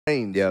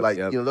trained. Like,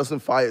 you know, doesn't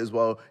fight as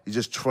well. He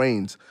just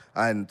trains.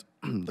 And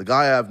the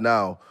guy I have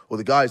now, or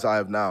the guys I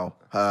have now,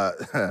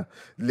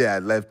 yeah,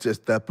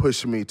 they're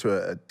pushing me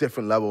to a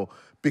different level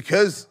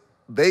because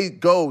they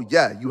go,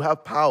 yeah, you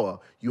have power.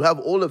 You have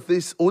all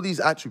these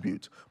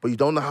attributes, but you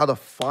don't know how to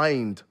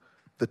find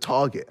the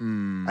target.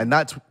 And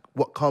that's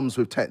what comes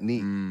with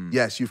technique.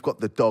 Yes, you've got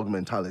the dog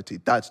mentality.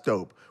 That's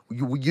dope.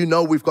 You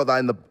know we've got that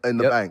in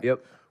the bank.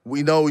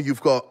 We know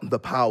you've got the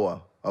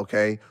power,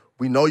 okay?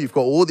 We know you've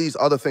got all these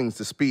other things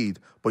to speed,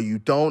 but you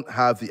don't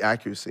have the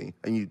accuracy.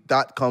 And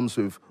that comes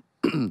with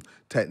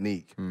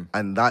technique.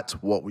 And that's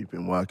what we've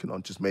been working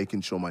on, just making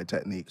sure my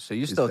technique. So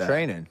you're still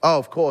training? Oh,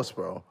 of course,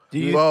 bro.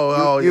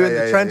 You're in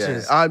the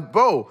trenches.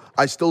 Bro,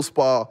 I still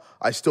spar.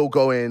 I still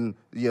go in,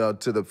 you know,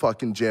 to the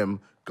fucking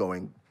gym,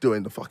 doing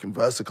the fucking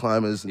Versa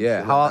climbers.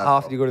 And how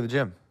often do you go to the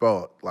gym?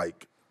 Bro,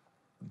 like,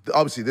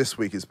 obviously this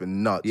week has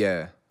been nuts.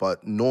 Yeah.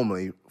 But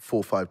normally 4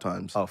 or 5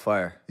 times. Oh,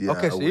 fire. Yeah,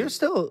 okay, so you're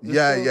still...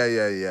 Yeah.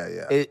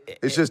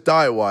 It's just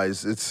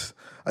diet-wise,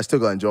 I still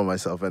gotta enjoy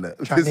myself,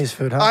 innit? Chinese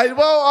food, huh?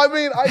 I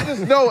mean, I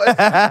just know.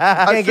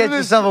 Can't get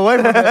yourself away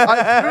from it.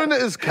 As soon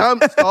as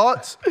camp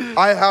starts,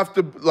 I have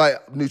to, like,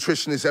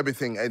 nutritionist,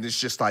 everything, and it's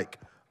just like,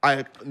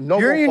 Your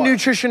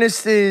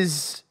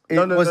nutritionist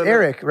was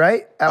Eric,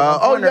 right?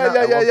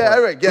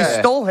 Eric, yeah. We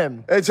stole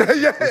him.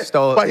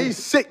 But he's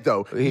sick,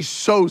 though. He's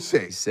so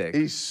sick. He's sick.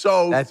 He's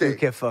so that sick. Dude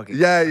can fucking...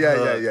 Yeah.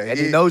 And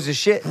he knows his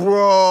shit.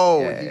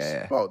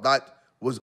 Bro, bro, that...